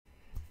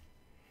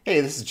Hey,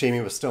 this is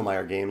Jamey with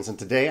Stonemaier Games, and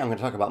today I'm going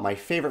to talk about my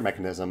favorite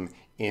mechanism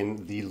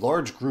in the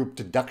large group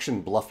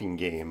deduction bluffing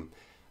game,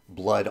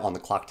 Blood on the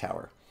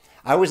Clocktower.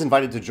 I was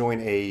invited to join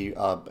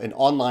an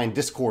online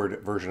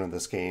Discord version of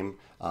this game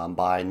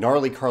by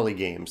Gnarly Carly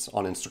Games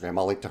on Instagram.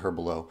 I'll link to her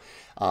below.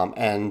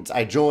 And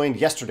I joined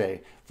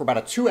yesterday for about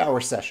a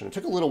 2-hour session. It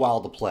took a little while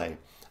to play.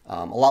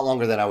 A lot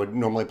longer than I would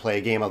normally play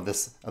a game of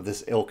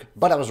this ilk,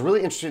 but I was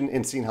really interested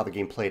in seeing how the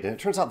game played, and it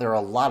turns out there are a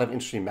lot of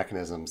interesting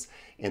mechanisms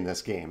in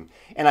this game.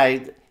 And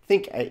I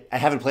think I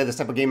haven't played this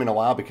type of game in a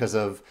while because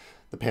of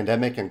the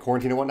pandemic and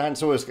quarantine and whatnot, and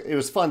so it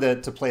was fun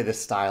to play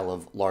this style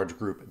of large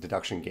group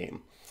deduction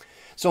game.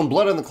 So in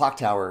Blood on the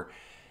Clocktower,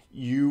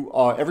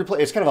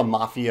 it's kind of a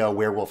mafia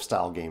werewolf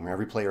style game where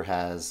every player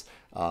has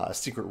a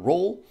secret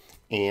role,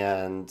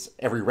 and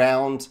every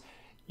round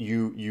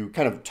you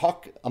kind of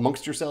talk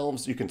amongst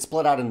yourselves. You can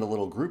split out into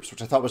little groups,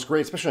 which I thought was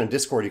great, especially on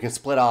Discord. You can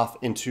split off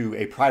into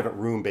a private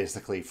room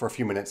basically for a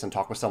few minutes and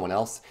talk with someone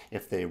else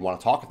if they want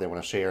to talk, if they want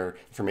to share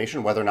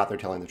information, whether or not they're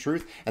telling the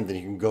truth. And then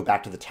you can go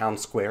back to the town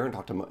square and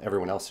talk to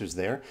everyone else who's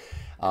there.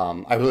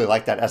 I really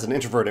like that. As an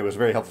introvert, it was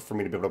very helpful for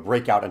me to be able to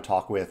break out and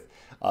talk with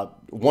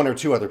one or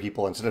two other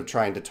people instead of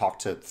trying to talk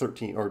to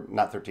 11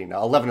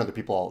 other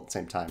people all at the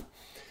same time.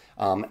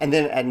 And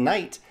then at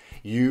night,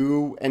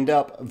 you end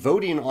up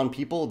voting on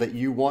people that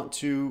you want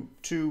to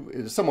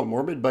it's somewhat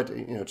morbid, but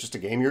it's just a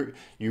game.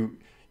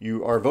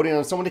 You are voting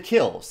on someone to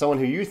kill, someone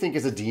who you think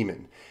is a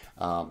demon.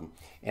 And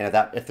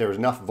if there's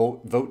enough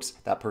votes,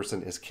 that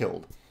person is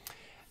killed.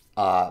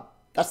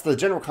 That's the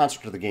general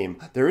concept of the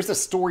game. There is a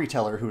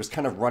storyteller who is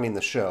kind of running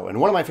the show. And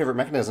one of my favorite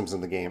mechanisms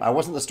in the game, I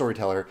wasn't the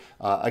storyteller,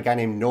 a guy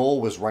named Noel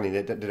was running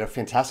it, did a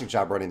fantastic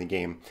job running the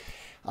game.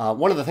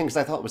 One of the things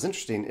I thought was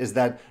interesting is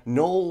that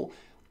Noel,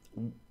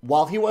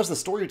 while he was the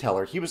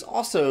storyteller, he was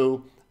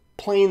also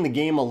playing the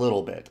game a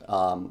little bit.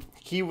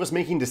 He was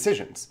making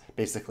decisions,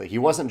 basically. He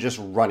wasn't just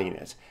running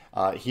it.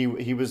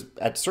 He was,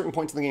 at certain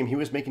points in the game, he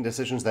was making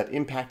decisions that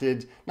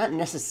impacted not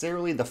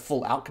necessarily the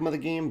full outcome of the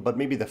game, but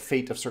maybe the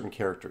fate of certain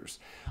characters.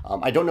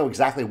 I don't know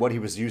exactly what he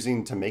was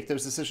using to make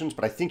those decisions,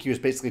 but I think he was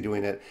basically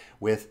doing it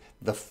with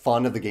the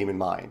fun of the game in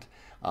mind,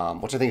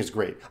 which I think is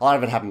great. A lot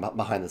of it happened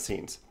behind the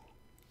scenes.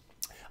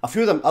 A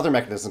few of the other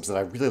mechanisms that I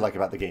really like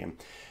about the game.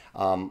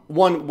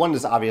 One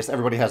is obvious.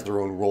 Everybody has their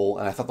own role,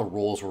 and I thought the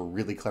roles were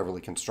really cleverly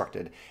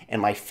constructed.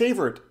 And my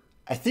favorite,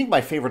 I think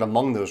my favorite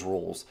among those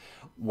roles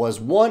was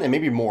one, and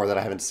maybe more that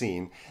I haven't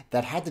seen,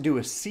 that had to do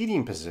with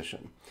seating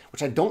position,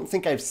 which I don't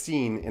think I've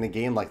seen in a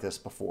game like this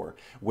before,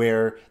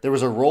 where there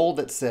was a role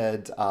that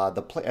said, I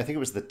think it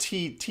was the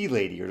tea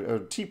lady or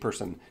tea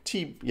person,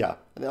 yeah,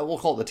 we'll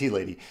call it the tea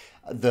lady.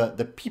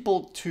 The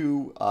people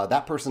to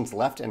that person's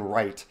left and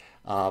right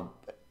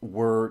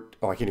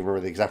I can't even remember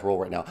the exact role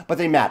right now, but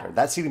they mattered.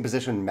 That seating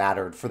position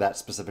mattered for that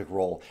specific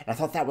role. And I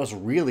thought that was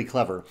really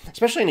clever,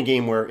 especially in a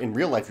game where in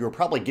real life you were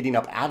probably getting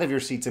up out of your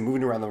seats and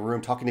moving around the room,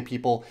 talking to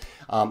people,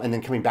 and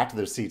then coming back to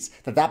those seats,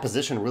 that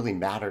position really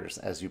matters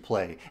as you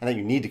play, and that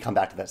you need to come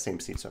back to that same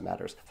seat so it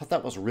matters. I thought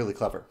that was really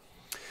clever.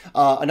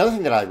 Another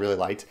thing that I really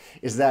liked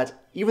is that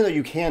even though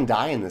you can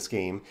die in this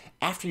game,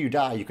 after you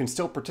die, you can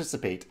still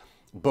participate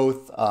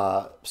both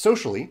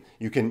socially.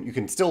 You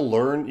can still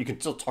learn, you can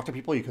still talk to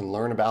people, you can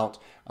learn about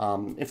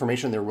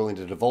information they're willing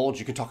to divulge,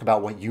 you can talk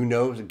about what you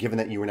know, given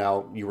that you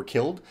were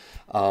killed,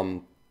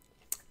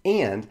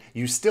 and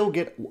you still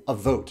get a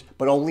vote,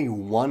 but only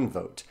one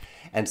vote.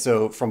 And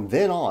so from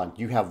then on,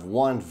 you have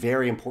one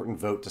very important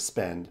vote to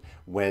spend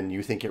when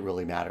you think it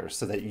really matters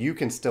so that you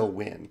can still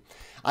win.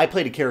 I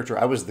played a character,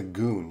 I was the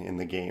goon in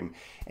the game.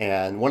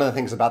 And one of the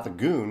things about the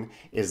goon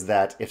is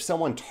that if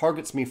someone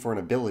targets me for an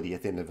ability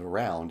at the end of the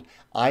round,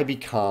 I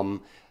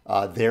become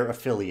their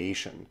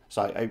affiliation.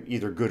 So I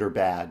either good or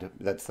bad.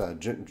 That's a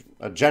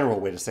general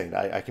way to say it.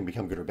 I can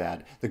become good or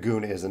bad. The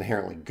goon is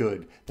inherently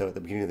good, though, at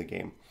the beginning of the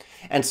game.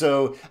 And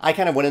so I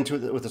kind of went into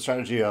it with the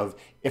strategy of,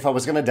 if I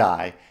was going to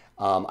die,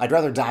 I'd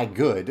rather die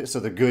good so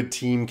the good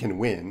team can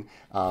win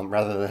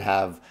rather than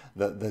have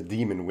the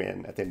demon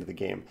win at the end of the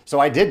game. So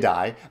I did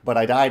die, but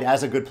I died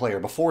as a good player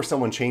before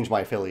someone changed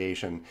my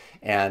affiliation.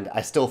 And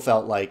I still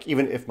felt like,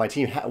 even if my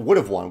team would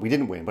have won, we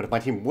didn't win, but if my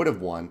team would have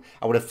won,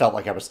 I would have felt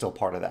like I was still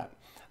part of that.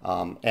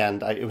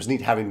 It was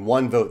neat having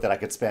one vote that I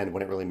could spend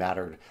when it really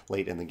mattered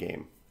late in the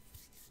game.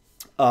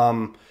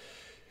 Two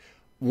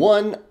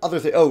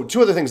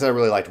other things that I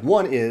really liked.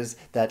 One is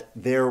that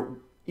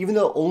even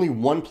though only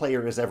one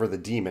player is ever the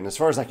demon, as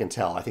far as I can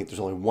tell, I think there's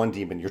only one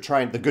demon.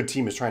 The good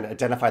team is trying to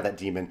identify that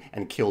demon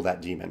and kill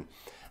that demon.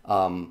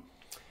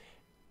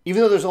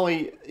 Even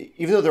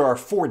though there are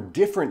 4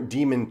 different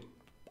demon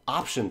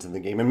options in the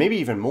game, and maybe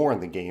even more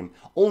in the game,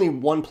 only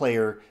one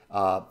player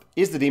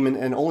is the demon,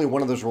 and only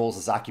one of those roles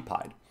is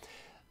occupied.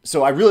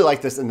 So I really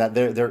like this in that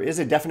there is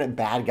a definite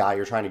bad guy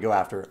you're trying to go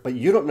after, but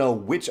you don't know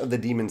which of the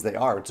demons they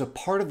are. And so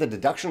part of the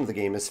deduction of the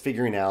game is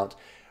figuring out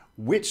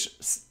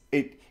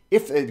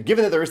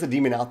given that there is a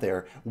demon out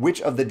there,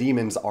 which of the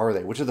demons are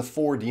they? Which of the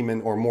 4 demon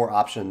or more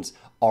options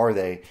are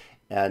they?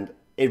 And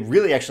it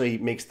really actually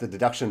makes the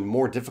deduction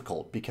more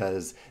difficult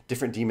because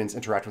different demons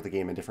interact with the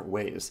game in different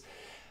ways.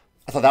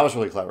 I thought that was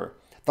really clever.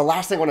 The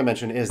last thing I want to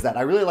mention is that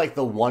I really like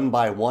the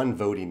one-by-one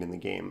voting in the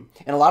game.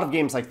 In a lot of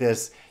games like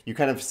this, you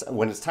kind of,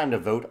 when it's time to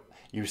vote,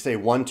 you say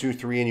 1, 2,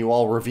 3, and you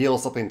all reveal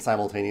something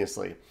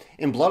simultaneously.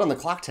 In Blood on the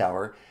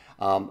Clocktower,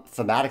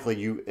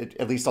 thematically,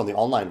 at least on the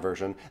online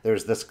version,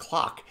 there's this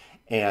clock,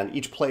 and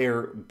each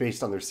player,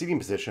 based on their seating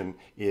position,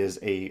 is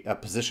a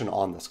position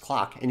on this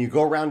clock, and you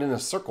go around in a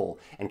circle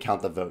and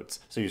count the votes.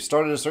 So you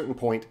start at a certain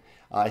point.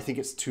 I think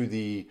it's to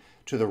the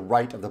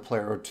right of the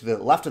player, or to the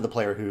left of the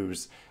player who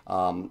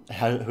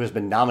has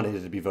been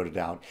nominated to be voted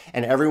out,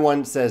 and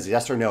everyone says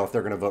yes or no if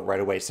they're going to vote right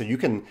away. So you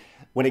can,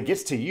 when it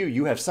gets to you,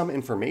 you have some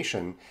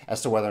information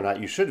as to whether or not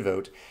you should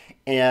vote,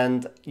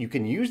 and you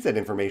can use that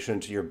information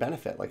to your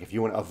benefit. Like if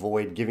you want to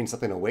avoid giving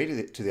something away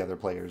to the other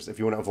players, if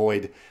you want to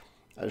avoid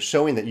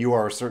showing that you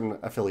are a certain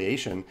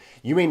affiliation,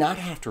 you may not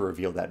have to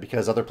reveal that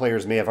because other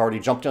players may have already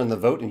jumped on the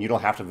vote and you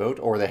don't have to vote,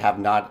 or they have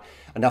not,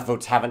 enough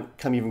votes haven't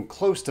come even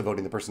close to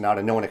voting the person out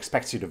and no one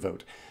expects you to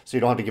vote. So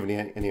you don't have to give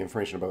any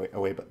information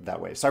away that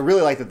way. So I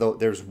really like that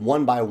there's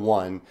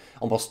one-by-one,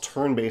 almost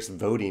turn-based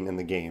voting in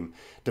the game,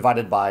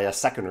 divided by a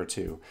second or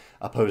two,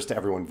 opposed to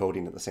everyone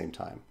voting at the same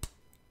time.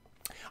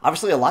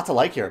 Obviously, a lot to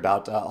like here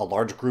about a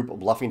large group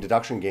bluffing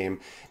deduction game.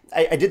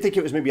 I did think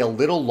it was maybe a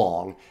little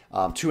long.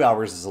 2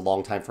 hours is a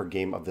long time for a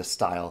game of this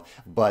style,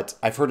 but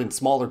I've heard in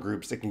smaller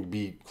groups it can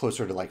be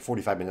closer to like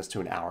 45 minutes to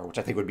an hour, which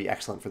I think would be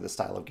excellent for this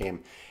style of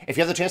game. If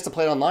you have the chance to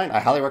play it online, I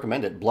highly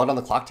recommend it. Blood on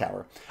the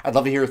Clocktower. I'd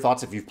love to hear your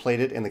thoughts if you've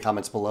played it in the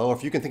comments below, or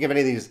if you can think of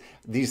any of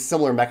these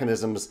similar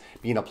mechanisms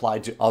being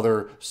applied to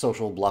other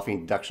social bluffing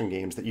deduction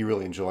games that you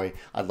really enjoy.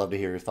 I'd love to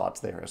hear your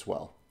thoughts there as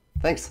well.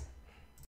 Thanks.